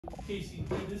Casey,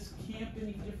 did this camp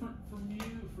any different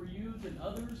for you than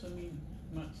others? I mean,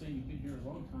 I'm not saying you've been here a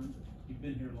long time, but you've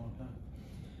been here a long time.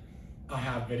 I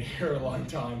have been here a long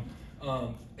time.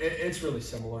 It's really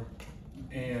similar,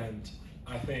 and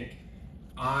I think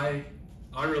I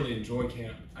really enjoy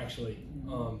camp actually.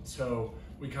 So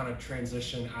we kind of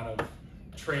transition out of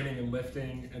training and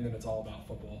lifting, and then it's all about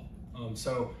football.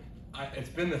 It's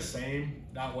been the same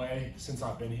that way since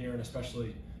I've been here, and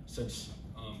especially since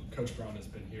Coach Brown has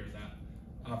been here, that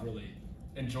I've really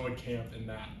enjoyed camp and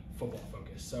that football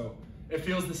focus. So it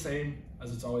feels the same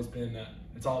as it's always been, that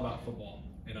it's all about football,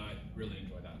 and I really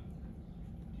enjoy that.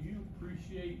 Do you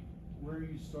appreciate where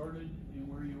you started and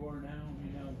where you are now?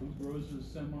 You know, Luke Rose was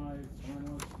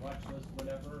semi-finalist, watch list,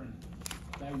 whatever, and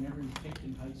guy who never even kicked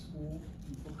in high school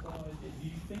in football. Do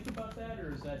you think about that,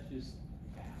 or is that just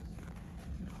past?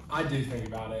 I do think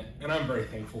about it, and I'm very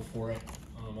thankful for it.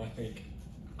 I think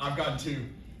I've gotten to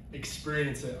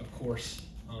experience it, of course,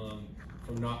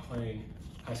 from not playing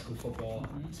high school football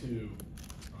to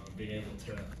being able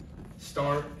to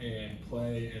start and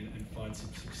play and find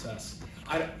some success.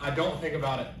 I don't think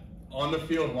about it on the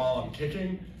field while I'm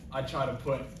kicking. I try to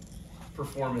put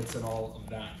performance and all of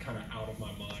that kind of out of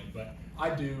my mind, but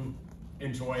I do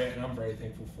enjoy it, and I'm very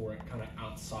thankful for it kind of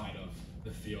outside of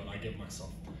the field. I give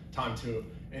myself time to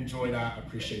enjoy that,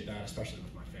 appreciate that, especially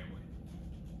with my family.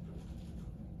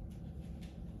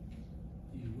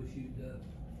 Do you wish you'd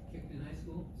kicked in high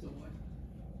school so much?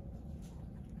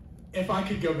 If I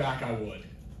could go back, I would.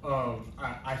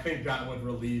 I think that would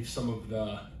relieve some of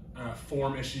the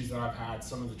form issues that I've had,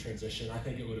 some of the transition. I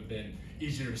think it would have been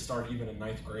easier to start even in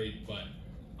 9th grade, but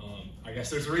I guess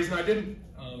there's a reason I didn't,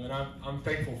 and I'm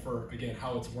thankful for, again,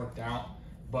 how it's worked out.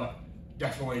 But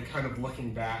definitely kind of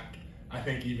looking back, I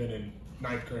think even in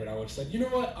 9th grade, I would have said, you know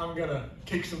what, I'm going to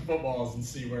kick some footballs and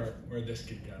see where this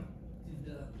could go.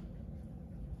 Did,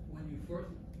 when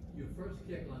your first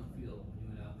kick on the field, when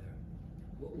you went out there,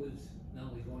 what was not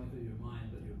only going through your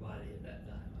mind, but your body at that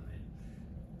time? I mean,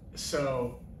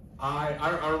 so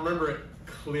I remember it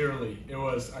clearly.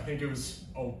 I think it was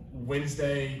a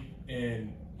Wednesday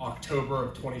in October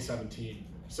of 2017.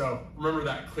 So remember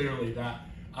that clearly, that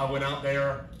I went out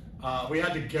there. We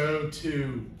had to go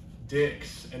to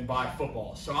Dick's and buy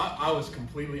football. So I was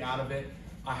completely out of it.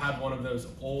 I had one of those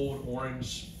old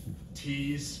orange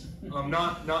tees,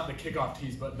 not the kickoff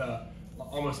tees, but the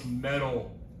almost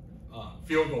metal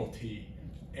field goal tee,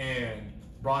 and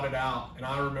brought it out. And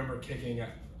I remember kicking at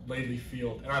Laidley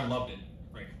Field, and I loved it.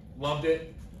 Loved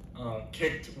it,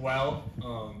 kicked well,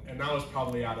 and that was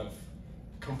probably out of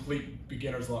complete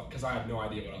beginner's luck because I had no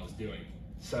idea what I was doing.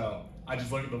 So I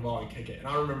just looked at the ball and kick it, and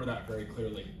I remember that very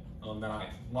clearly, that I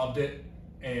loved it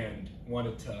and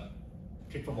wanted to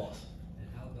kick footballs. and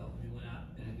how about when you went out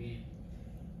in a game?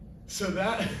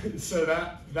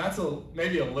 That's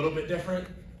maybe a little bit different.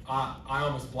 I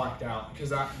almost blacked out because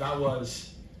that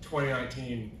was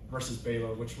 2019 versus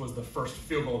Baylor, which was the first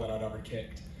field goal that I'd ever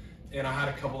kicked. And I had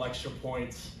a couple extra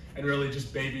points and really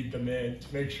just babied them in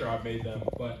to make sure I made them.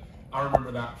 But I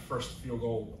remember that first field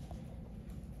goal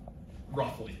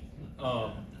roughly.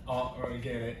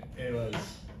 Again, it was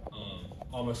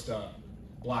almost a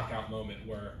blackout moment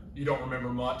where you don't remember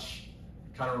much,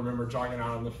 kind of remember jogging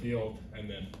out on the field and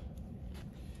then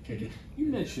kicking. You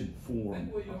mentioned form.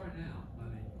 And where you are now, I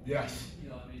mean. Yes. You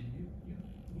know, I mean,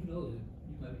 you know that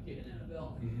you might be kicking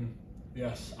NFL.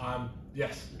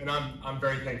 Yes, and I'm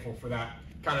very thankful for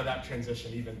that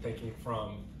transition, even thinking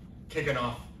from kicking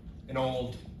off an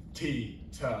old tee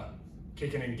to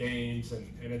kicking in games,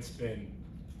 and it's been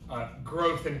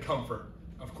growth and comfort,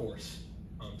 of course,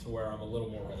 to where I'm a little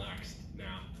more relaxed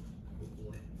now.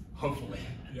 Hopefully,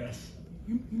 yes.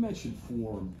 You mentioned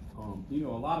form. You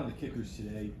know, a lot of the kickers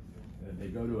today, they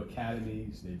go to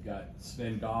academies. They've got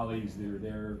Svengalis that are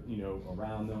there, you know,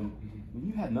 around them. I mean,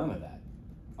 you had none of that.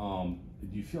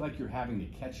 Do you feel like you're having to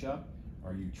catch up?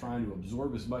 Are you trying to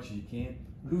absorb as much as you can?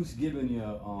 Who's giving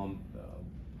you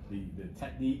the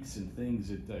techniques and things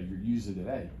that you're using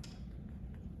today?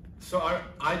 So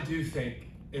I do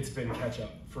think it's been catch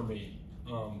up for me,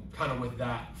 kind of with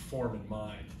that form in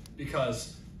mind,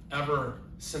 because ever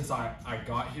since I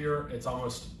got here, it's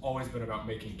almost always been about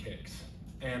making kicks.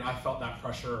 And I felt that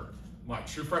pressure my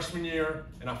true freshman year,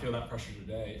 and I feel that pressure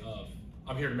today of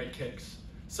I'm here to make kicks.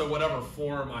 So whatever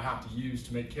form I have to use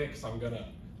to make kicks, I'm gonna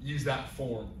use that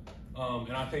form.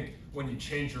 And I think when you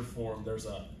change your form, there's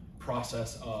a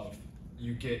process of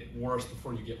you get worse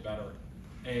before you get better.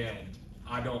 And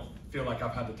I don't feel like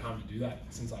I've had the time to do that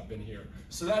since I've been here.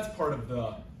 So that's part of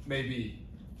the maybe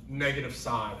negative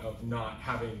side of not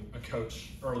having a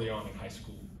coach early on in high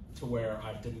school, to where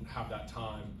I didn't have that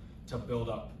time to build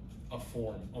up a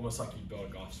form, almost like you build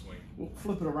a golf swing. Well,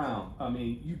 flip it around. I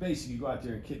mean, you basically go out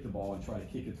there and kick the ball and try to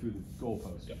kick it through the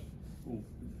goalpost. Yep. Well,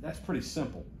 that's pretty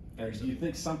simple. Very Do you simple.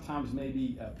 think sometimes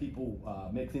maybe people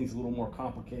make things a little more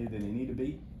complicated than they need to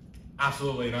be?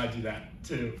 Absolutely, and I do that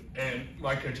too. And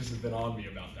my coaches have been on me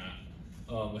about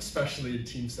that, especially in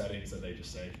team settings, and they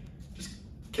just say, just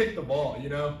kick the ball, you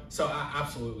know? So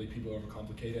absolutely, people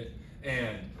overcomplicate it.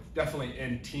 And definitely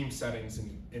in team settings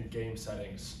and in game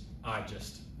settings, I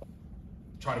just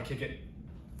try to kick it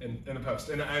in the post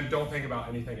and don't think about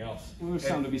anything else. Well, there's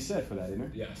something to be said for that, isn't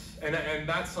there? Yes, and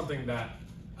that's something that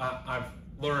I've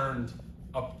learned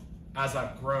as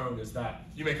I've grown, is that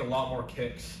you make a lot more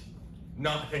kicks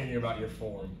not thinking about your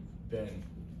form than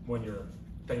when you're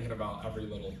thinking about every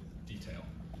little detail.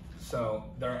 So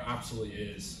there absolutely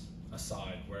is a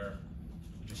side where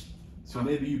you just... So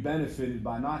maybe you benefited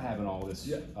by not having all this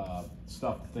Yeah.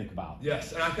 stuff to think about.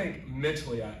 Yes, and I think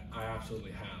mentally I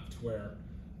absolutely have, to where,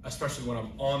 especially when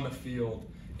I'm on the field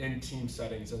in team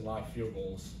settings and live field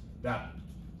goals, that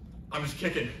I'm just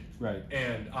kicking. Right.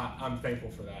 And I'm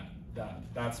thankful for that.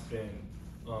 That's been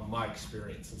my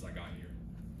experience since I got here.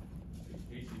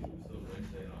 Casey, what was the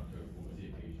Wednesday in October? What was the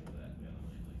occasion of that?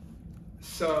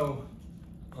 So,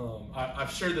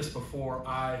 I've shared this before.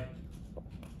 I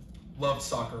loved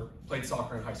soccer, played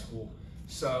soccer in high school.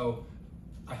 So,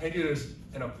 I think it was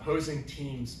an opposing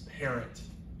team's parent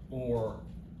or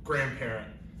grandparent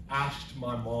asked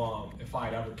my mom if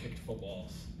I'd ever kicked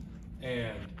footballs.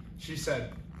 And she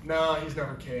said, no, he's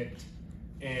never kicked.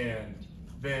 And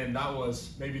then that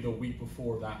was maybe the week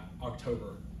before that,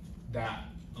 October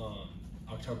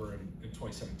in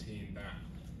 2017, that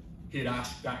he had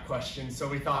asked that question. So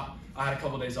we thought, I had a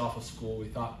couple of days off of school, we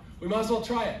thought, we might as well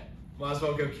try it. Might as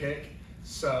well go kick.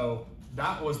 So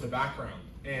that was the background.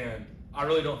 And I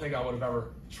really don't think I would have ever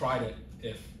tried it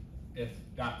if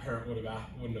that parent wouldn't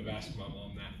have asked my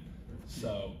mom that.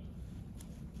 So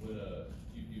When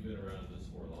you've been around this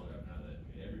sport long enough now that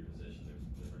in every position there's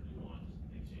different nuances,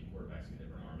 things change. Quarterbacks get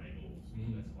different arm angles.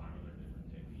 Mhm. That's fine. There are different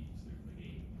techniques. There's the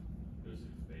game goes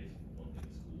through space. One thing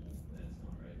is cool, that's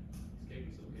not right. Is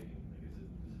kicking still kicking? Like, does it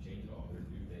change at all? Are there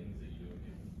new things that you do in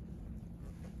kicking?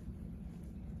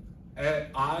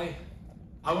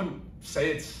 I wouldn't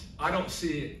say I don't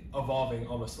see it evolving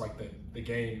almost like the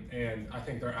game, and I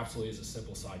think there absolutely is a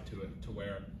simple side to it, to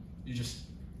where you just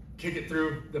kick it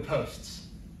through the posts,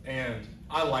 and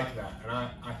I like that, and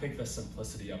I think the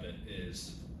simplicity of it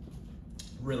is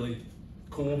really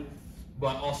cool,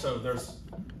 but also there's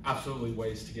absolutely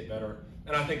ways to get better,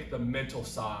 and I think the mental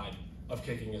side of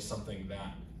kicking is something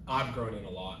that I've grown in a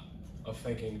lot, of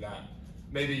thinking that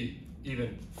maybe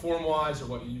even form-wise or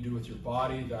what you do with your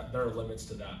body, that there are limits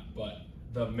to that, but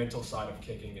the mental side of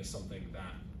kicking is something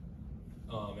that,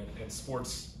 and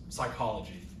sports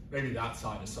psychology, maybe that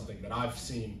side is something that I've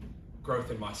seen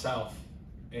growth in myself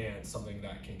and something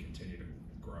that can continue to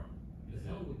grow. The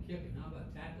hell with kicking, how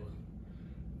about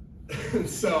tackling?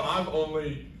 So I've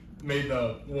only made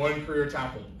the one career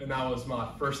tackle, and that was my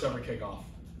first ever kickoff.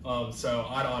 So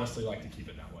I'd honestly like to keep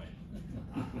it that way.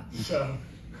 So.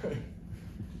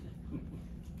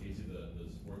 Casey, the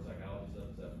sports psychology stuff,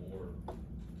 is that more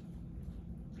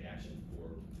reaction or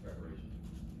preparation?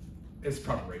 It's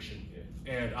preparation,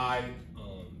 Yeah. and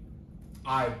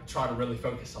I try to really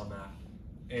focus on that,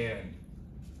 and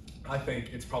I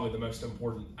think it's probably the most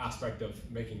important aspect of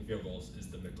making field goals is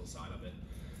the mental side of it,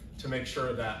 to make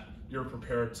sure that you're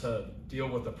prepared to deal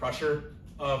with the pressure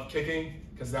of kicking,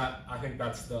 because I think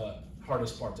that's the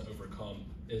hardest part to overcome,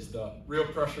 is the real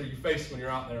pressure you face when you're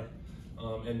out there,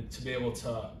 and to be able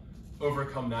to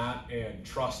overcome that and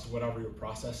trust whatever your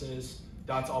process is.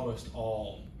 That's almost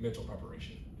all mental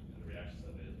preparation. And the reaction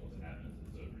stuff is once it happens,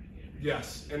 it's over. You can't react.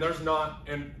 Yes, and there's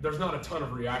not a ton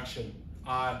of reaction.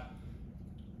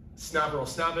 Snapper will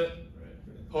snap it, Right.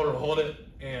 holder will hold it,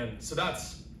 and so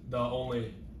that's the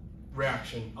only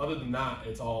reaction. Other than that,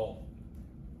 it's all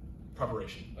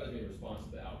preparation. I mean, response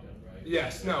to the outcome, right?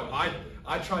 Yes, no,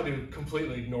 I try to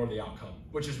completely ignore the outcome,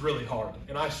 which is really hard,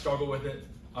 and I struggle with it.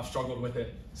 I've struggled with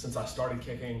it since I started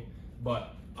kicking,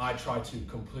 but I try to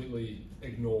completely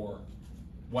ignore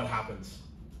what happens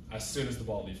as soon as the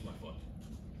ball leaves my foot.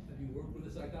 Have you worked with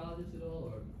a psychologist at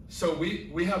all, or? So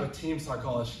we have a team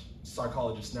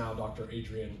psychologist now, Dr.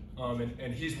 Adrian,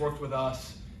 and he's worked with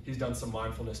us. He's done some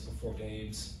mindfulness before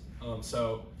games,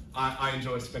 so I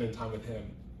enjoy spending time with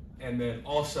him. And then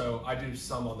also I do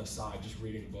some on the side, just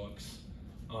reading books.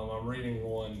 I'm reading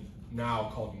one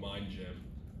now called Mind Gym,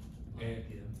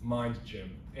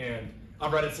 and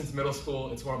I've read it since middle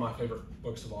school. It's one of my favorite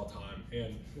books of all time,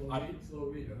 and Slow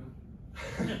reader,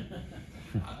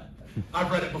 huh?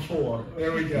 I've read it before.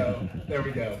 There we go. There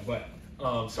we go. But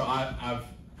so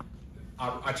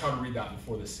I try to read that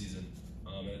before this season,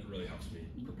 and it really helps me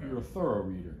prepare. You're a thorough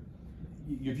reader.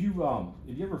 Have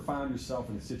you ever found yourself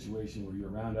in a situation where you're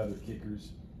around other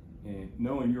kickers and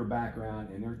knowing your background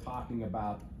and they're talking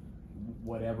about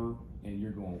whatever and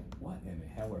you're going, what in the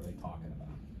hell are they talking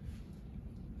about?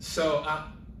 So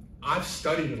I've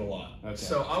studied it a lot. Okay.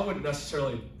 So I wouldn't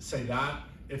necessarily say that.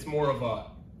 It's more of a,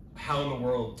 how in the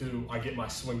world do I get my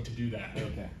swing to do that?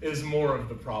 Okay. Is more of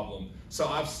the problem. So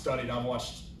I've studied, I've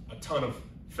watched a ton of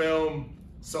film,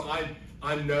 so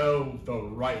I know the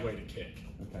right way to kick.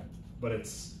 Okay. But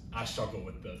I struggle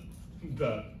with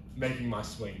the making my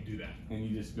swing do that. And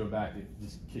you just go back and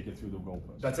just kick it through the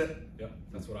goalpost. That's it. Yep.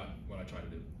 That's what I try to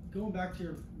do. Going back to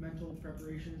your mental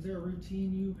preparation, is there a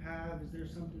routine you have? Is there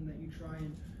something that you try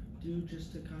and do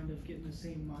just to kind of get in the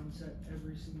same mindset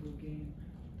every single game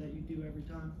that you do every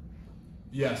time?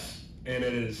 Yes, and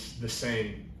it is the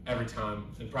same every time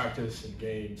in practice and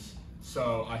games.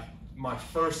 So my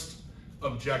first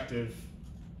objective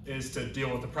is to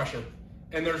deal with the pressure,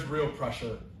 and there's real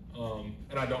pressure,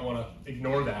 and I don't want to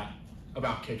ignore that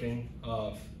about kicking.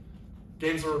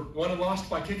 Games are won and lost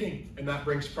by kicking, and that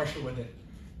brings pressure with it.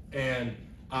 And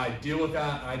I deal with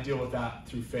that. I deal with that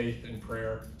through faith and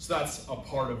prayer. So that's a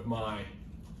part of my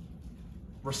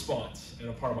response and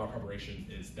a part of my preparation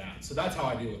is that. So that's how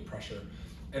I deal with pressure.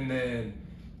 And then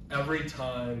every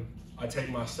time I take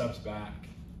my steps back,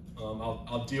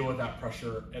 I'll deal with that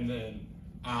pressure, and then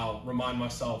I'll remind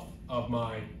myself of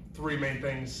my three main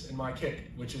things in my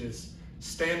kick, which is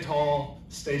stand tall,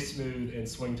 stay smooth, and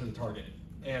swing to the target.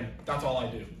 And that's all I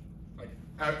do. Like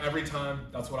every time,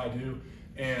 that's what I do.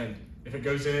 And if it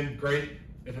goes in, great.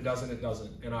 If it doesn't, it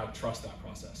doesn't. And I trust that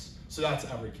process. So that's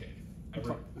every kick.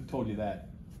 Who told you that?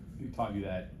 Who taught you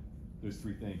that? Those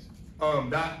three things.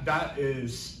 That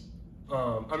is,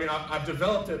 I mean, I've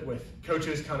developed it with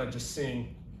coaches, kind of just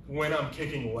seeing when I'm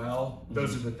kicking well.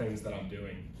 Those are the things that I'm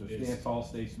doing. So stand tall,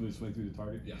 stay smooth, swing through the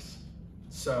target. Yes.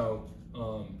 So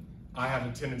I have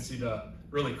a tendency to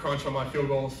really crunch on my field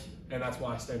goals, and that's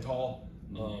why I stand tall.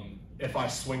 If I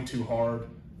swing too hard,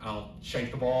 I'll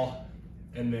shank the ball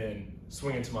and then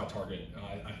swing into my target.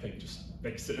 I think just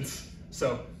makes sense.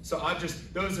 So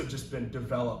those have just been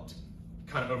developed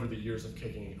kind of over the years of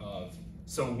kicking.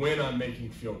 So when I'm making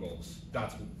field goals,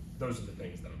 those are the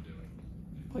things that I'm doing.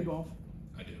 You play golf?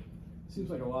 I do.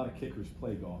 Seems like a lot of kickers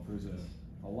play golf. There's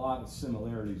a lot of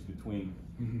similarities between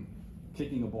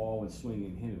kicking a ball and swinging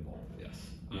and hitting a ball. Yes.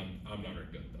 I'm not very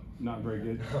good though. Not very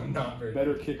good? I'm not very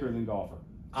Better good. kicker than golfer.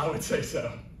 I would say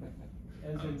so.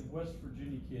 As a West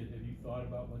Virginia kid, have you thought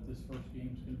about what this first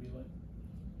game's gonna be like?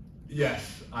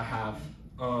 Yes, I have.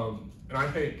 And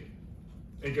I think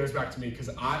it goes back to me because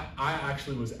I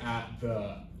actually was at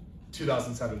the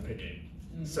 2007 Pitt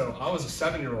game. So I was a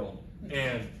 7-year-old,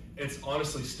 and it's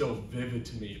honestly still vivid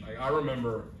to me. Like I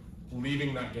remember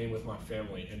leaving that game with my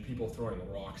family and people throwing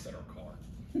rocks at our car.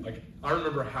 Like I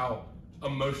remember how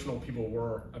emotional people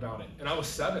were about it. And I was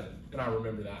 7, and I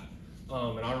remember that.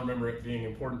 And I remember it being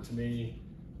important to me.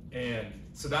 And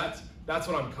so that's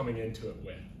what I'm coming into it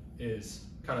with, is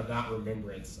kind of that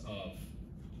remembrance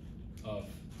of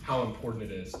how important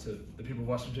it is to the people of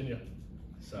West Virginia.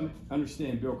 So I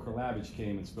understand Bill Krlavich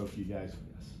came and spoke to you guys.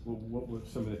 What were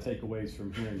some of the takeaways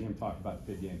from hearing him talk about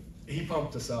the Pitt game? He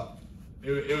pumped us up.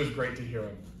 It was great to hear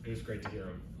him. It was great to hear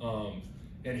him.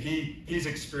 And he's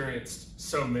experienced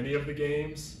so many of the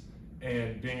games,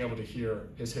 and being able to hear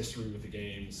his history with the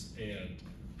games and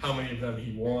how many of them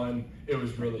he won, it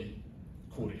was really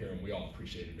cool to hear him. We all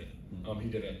appreciated it.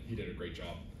 He did a great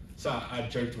job. So I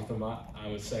joked with him. I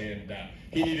was saying that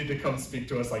he needed to come speak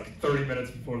to us like 30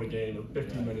 minutes before the game or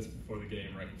 15 minutes before the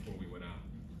game, right before we went out.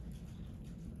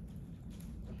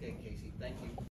 Okay, Casey, thank you.